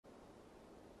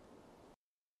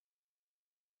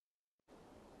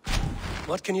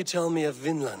What can you tell me of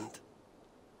Vinland?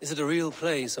 Is it a real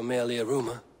place or merely a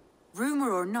rumor?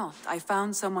 Rumor or not, I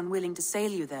found someone willing to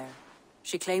sail you there.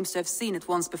 She claims to have seen it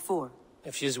once before.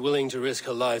 If she is willing to risk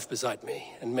her life beside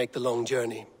me and make the long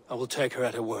journey, I will take her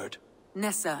at her word.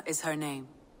 Nessa is her name.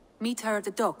 Meet her at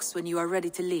the docks when you are ready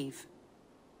to leave.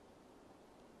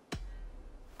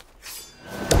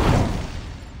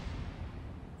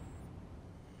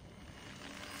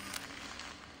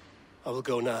 I will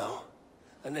go now,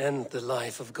 and end the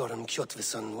life of Goran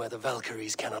Kjotveson where the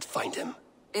Valkyries cannot find him.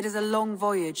 It is a long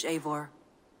voyage, Eivor.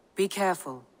 Be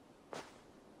careful.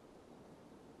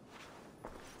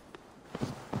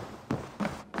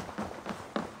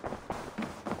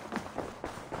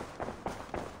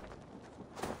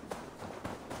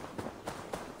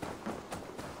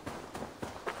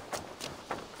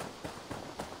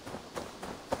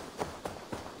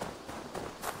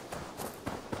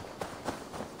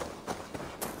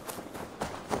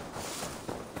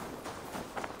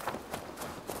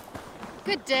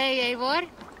 Good day, Eivor.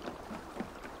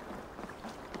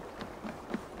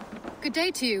 Good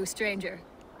day to you, stranger.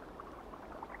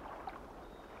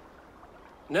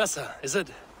 Nessa, is it?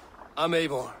 I'm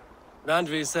Eivor.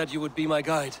 Randvi said you would be my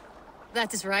guide.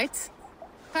 That is right.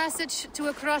 Passage to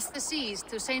across the seas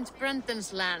to St.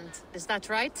 Brenton's land, is that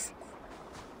right?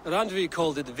 Randvi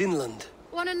called it Vinland.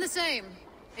 One and the same.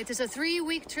 It is a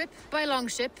 3-week trip by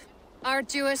longship.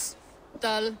 Arduous,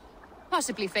 dull,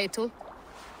 possibly fatal.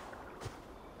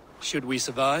 Should we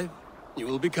survive, you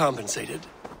will be compensated.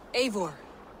 Eivor,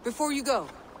 before you go,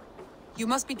 you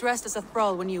must be dressed as a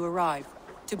thrall when you arrive.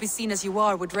 To be seen as you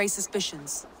are would raise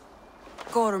suspicions.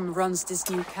 Gorm runs this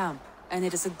new camp, and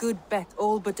it is a good bet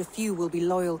all but a few will be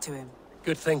loyal to him.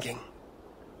 Good thinking.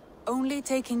 Only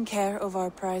taking care of our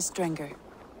prize Strenger.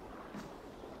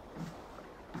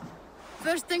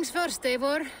 First things first,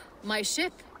 Eivor. My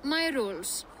ship, my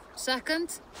rules.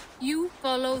 Second, you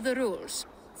follow the rules.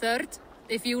 Third,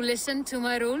 if you listen to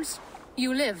my rules,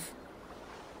 you live.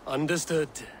 Understood.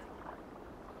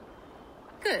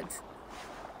 Good.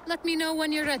 Let me know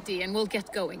when you're ready and we'll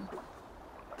get going.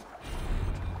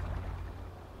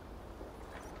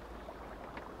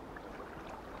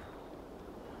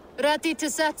 Ready to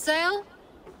set sail?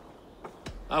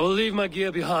 I will leave my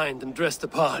gear behind and dress the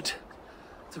part.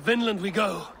 To Vinland we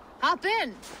go. Hop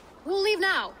in. We'll leave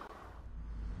now.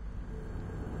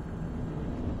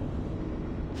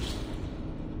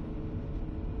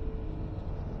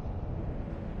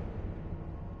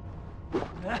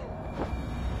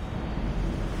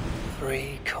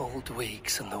 Three cold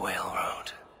weeks on the whale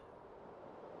road.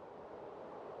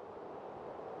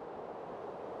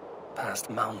 Past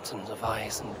mountains of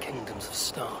ice and kingdoms of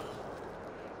stone.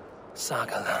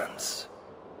 Saga lands.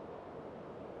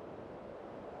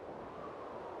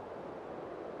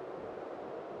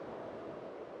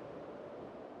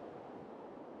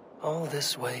 All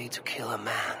this way to kill a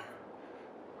man.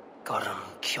 Goran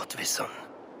Kjotveson,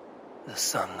 the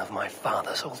son of my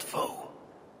father's old foe.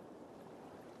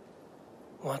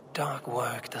 What dark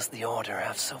work does the Order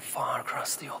have so far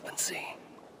across the open sea?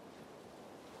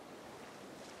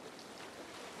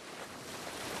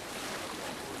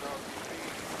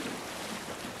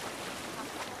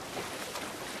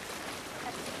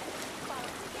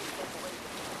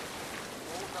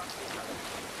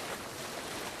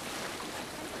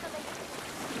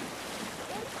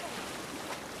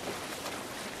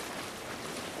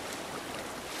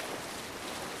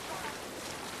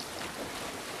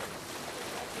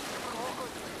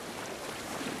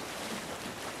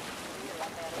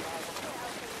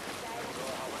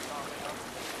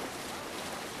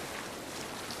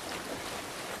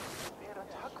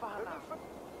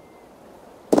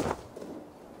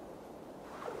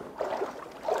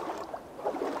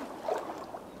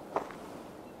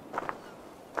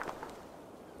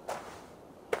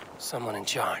 Someone in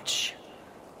charge.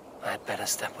 I had better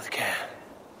step with care.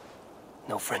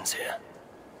 No friends here.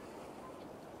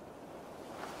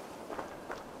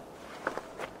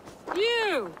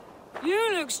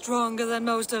 You look stronger than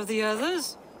most of the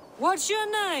others. What's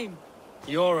your name?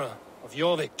 Yora of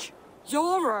Jorvik.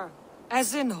 Yora,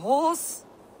 as in horse?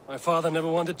 My father never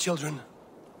wanted children.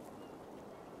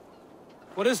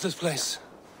 What is this place?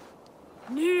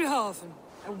 Newhaven,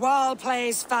 a wild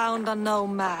place found on no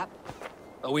map.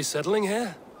 Are we settling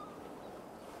here?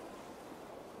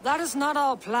 That is not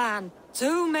our plan.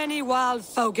 Too many wild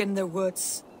folk in the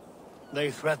woods.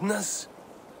 They threaten us?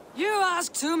 You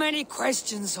ask too many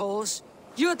questions, horse.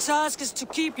 Your task is to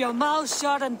keep your mouth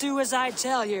shut and do as I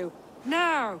tell you.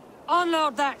 Now,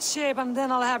 unload that ship and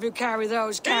then I'll have you carry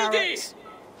those carrots.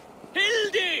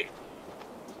 Hildi!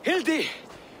 Hildi!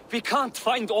 We can't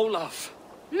find Olaf.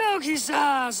 Loki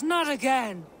says, not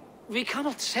again. We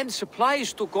cannot send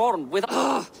supplies to Gorm without...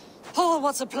 Ugh! Haul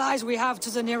what supplies we have to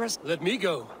the nearest... Let me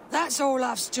go. That's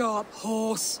Olaf's job,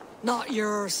 horse. Not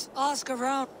yours. Ask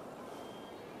around.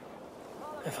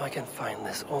 If I can find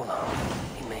this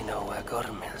Olaf, he may know where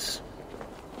Gorm is.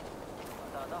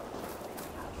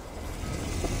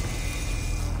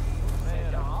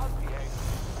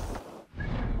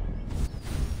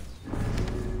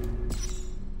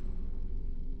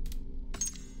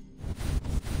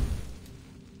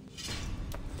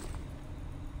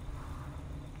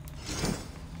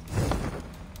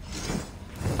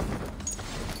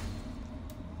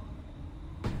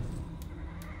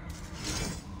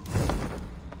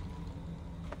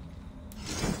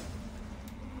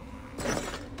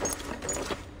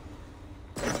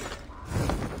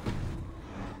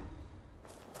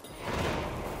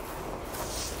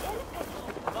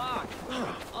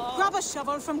 Grab a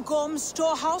shovel from Gorm's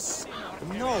storehouse?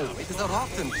 No, it is a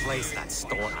rotten place, that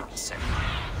storehouse. If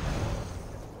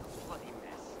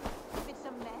it's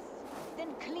a mess, then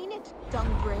clean it,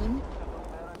 dung brain.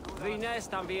 Vi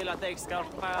nästan vill att jag ska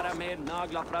skära med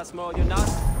naglar från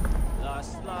smådjurnas.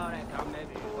 Laslare kan med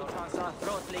fortfarande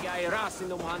trottliga i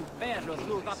rassen om han väl och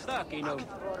sluta stök i nu.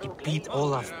 He beat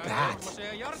Olaf bad,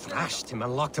 thrashed him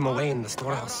and locked him away in the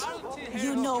storehouse.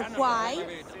 You know why?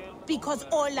 Because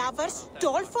Olafur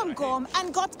stole from Gorm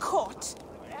and got caught.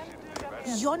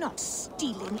 You're not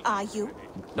stealing, are you?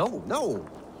 No, no.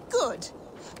 Good.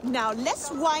 Now less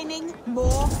whining,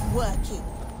 more working.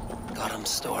 Gorm's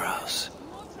storehouse.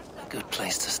 A good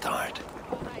place to start.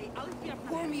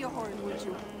 Pour me a horn, would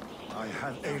you? I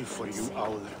have ale for you,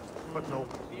 Owl. But no.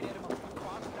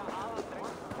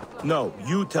 No,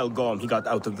 you tell Gorm he got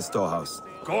out of the storehouse.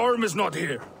 Gorm is not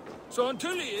here. So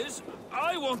until he is,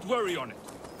 I won't worry on it.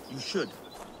 You should.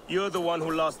 You're the one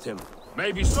who lost him.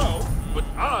 Maybe so, but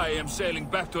I am sailing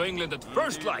back to England at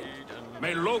first light.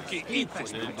 May Loki eat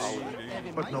this place.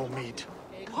 But no meat.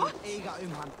 What?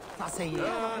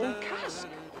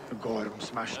 Gorm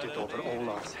smashed it over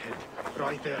Olaf's head,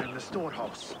 right there in the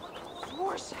storehouse.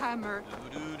 Horsehammer.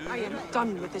 I am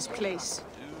done with this place.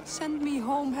 Send me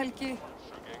home, Helgi.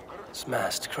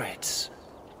 Smashed crates.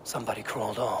 Somebody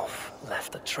crawled off,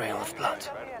 left a trail of blood.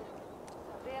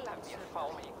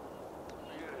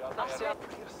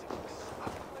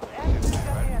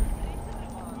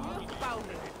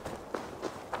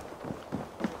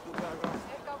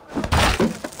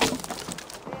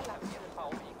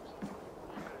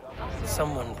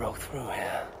 Someone broke through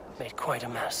here, made quite a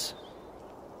mess.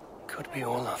 Could be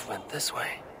Olaf went this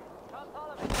way.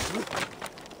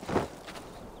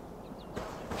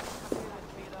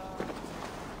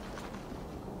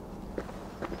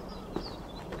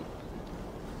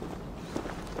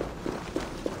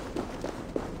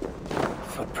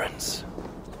 Footprints.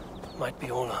 Might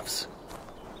be Olaf's.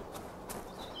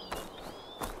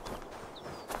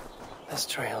 This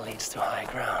trail leads to high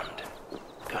ground.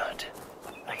 Good.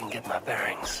 I can get my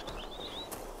bearings.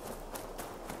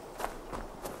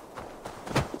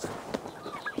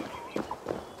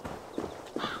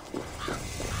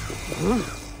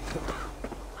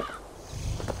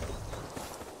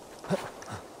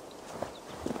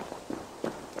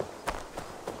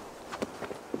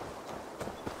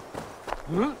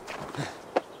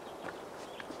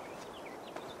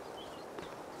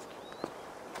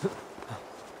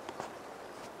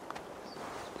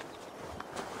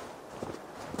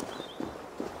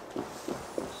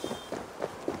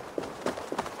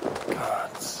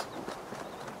 Gods.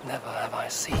 Never have I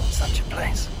seen such a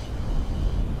place.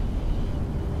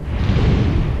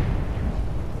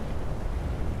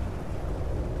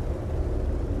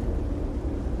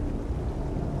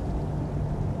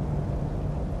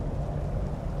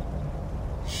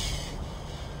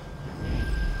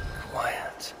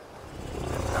 Quiet.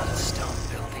 Not a stone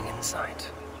building in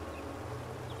sight.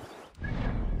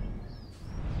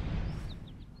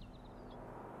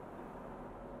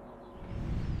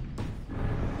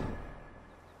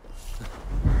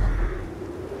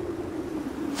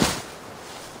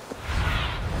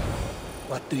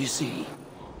 What do you see?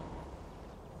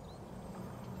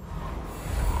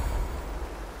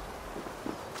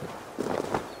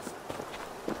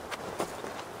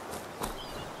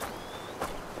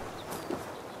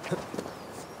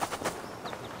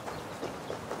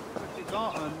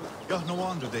 Got no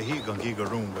wonder they he gonna give a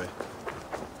room with.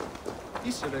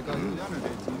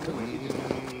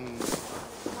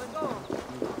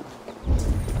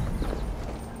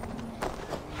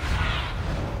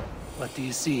 What do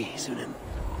you see, Sunim?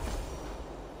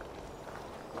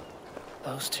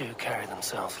 Those two carry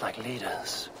themselves like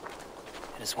leaders.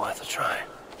 It is worth a try.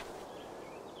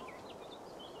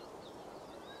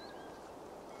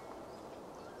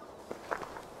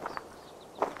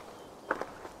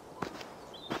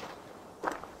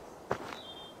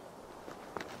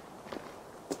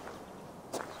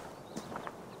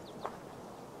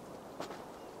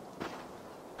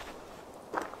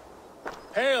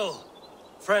 Hail,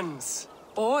 friends.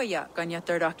 Oja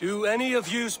ganyaterdak. Do any of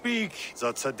you speak?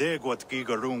 Zatsadegwat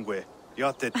gigarungwe.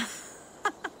 Yatet.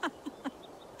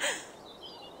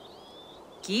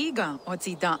 Giga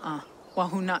otsidaa.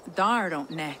 Wahuna daro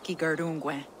ne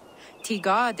gigarungwe.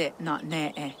 Tigade not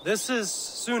ne. This is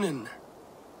Sunan.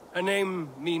 Her name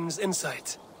means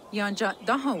insight. Yanja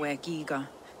dahawe giga.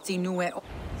 Zinue.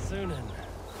 Sunan,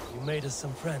 you made us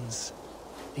some friends.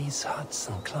 These huts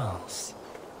and claws.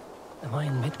 Am I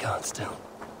in Midgard still?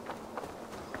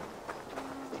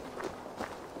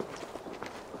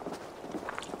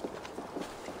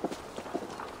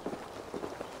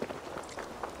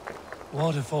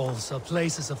 Waterfalls are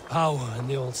places of power in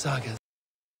the old sagas.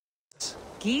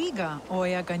 Giga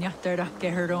oja ganyaterdak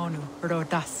geheronu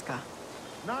rodaska.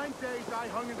 9 days I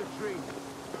hung in the tree.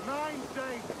 9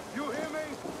 days. You hear me?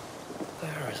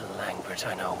 There is a language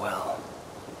I know well,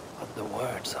 but the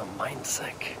words are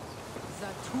mind-sick.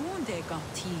 Zatunde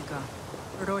gamtiga.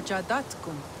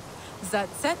 Rojadatkum.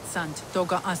 Zatsetsant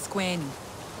doga asqueni.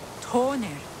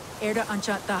 Toner. Era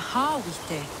anchata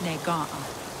hawite negaa.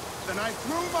 Then I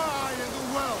threw my eye in the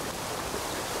well.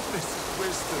 This is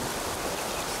wisdom.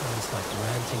 Sounds like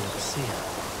ranting of a seer.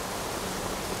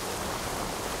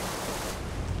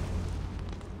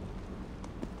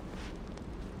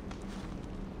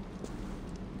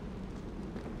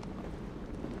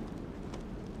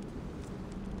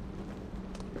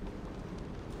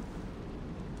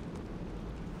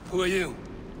 Who are you?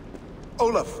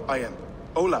 Olaf, I am.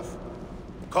 Olaf.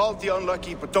 Called the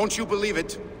unlucky, but don't you believe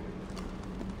it?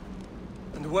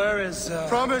 And where is,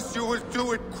 Promise you will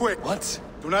do it quick. What?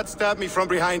 Do not stab me from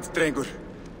behind, Drengur.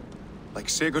 Like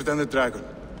Sigurd and the dragon.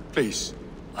 Please.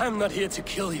 I'm not here to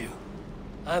kill you.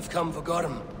 I've come for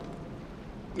Gorm.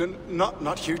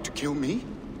 Not here to kill me?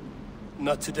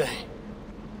 Not today.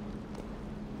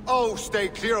 Oh, stay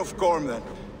clear of Gorm, then.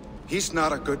 He's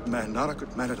not a good man, not a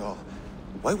good man at all.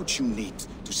 Why would you need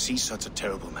to see such a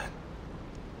terrible man?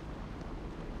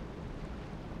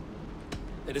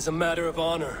 It is a matter of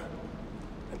honor.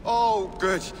 Oh,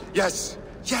 good. Yes.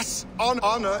 Yes,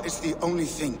 honor is the only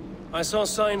thing. I saw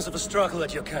signs of a struggle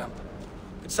at your camp.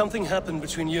 Did something happen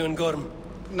between you and Gorm?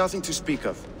 Nothing to speak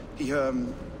of. He,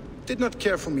 did not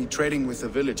care for me trading with the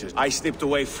villagers. I slipped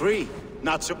away free.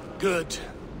 Not so... Good.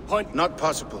 Point... Not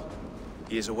possible.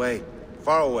 He is away.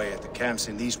 Far away at the camps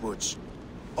in these woods.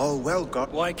 All well,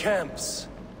 God. Why camps?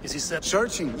 Is he set...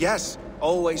 Searching, yes.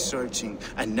 Always searching,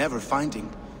 and never finding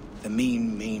the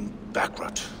mean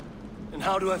backrot. And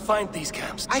how do I find these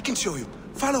camps? I can show you.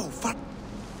 Follow.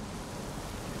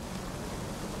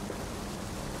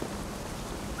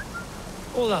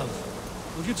 Olav,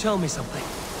 will you tell me something?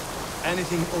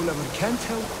 Anything Olavur can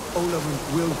tell,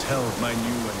 Olavur will tell my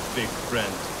new and big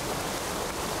friend.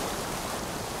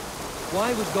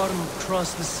 Why would Gorm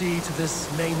cross the sea to this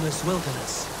nameless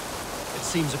wilderness? It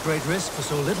seems a great risk for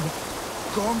so little.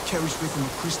 Gorm carries with him a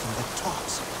crystal that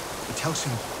talks. It tells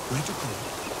him where to go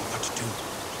and what to do.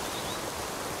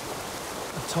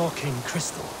 A talking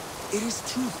crystal. It is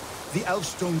true. The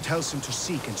Elfstone tells him to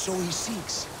seek, and so he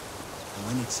seeks. And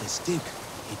when it says dig,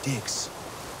 he digs.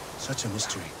 Such a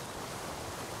mystery.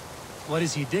 What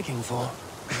is he digging for?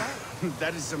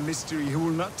 That is a mystery he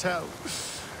will not tell.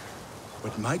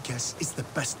 But my guess is the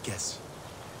best guess.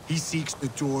 He seeks the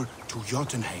door to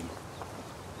Jotunheim.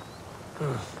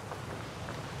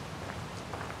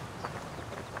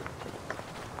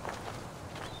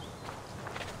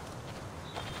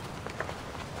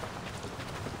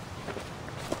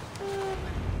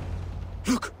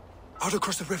 Look! Out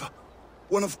across the river.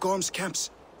 One of Gorm's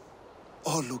camps.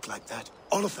 All look like that.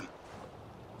 All of them.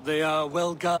 They are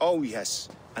well guarded. Oh, yes.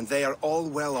 And they are all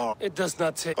well armed. It does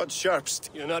not take... But sharpst.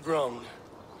 You're not wrong.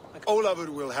 Olavur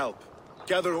will help.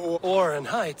 Gather ore and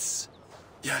heights.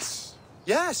 Yes.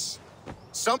 Yes!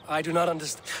 Some... I do not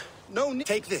understand. No,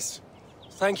 take this.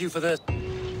 Thank you for this.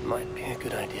 Might be a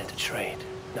good idea to trade,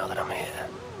 now that I'm here.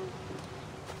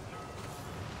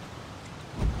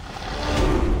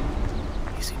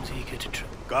 He seems eager to trade.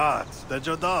 Gods, the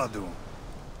Jodadu.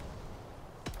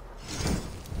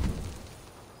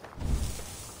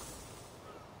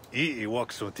 I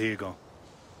wakso tigo.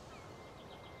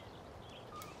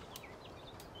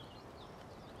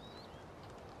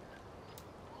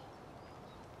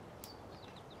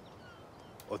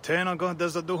 O tena go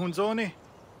deza duhunzoni?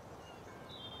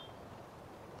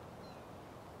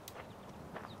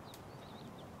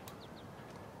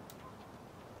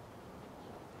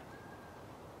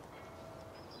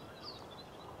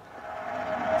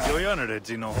 Joyanere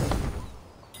zino.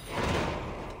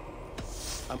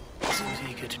 Seems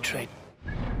eager to trade.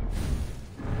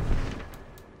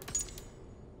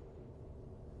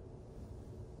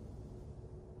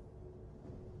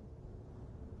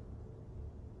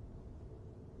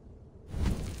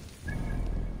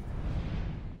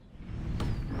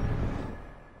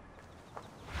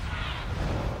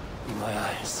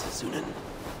 Yes, Zunin.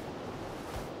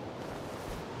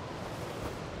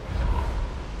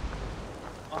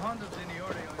 A hundred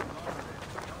senior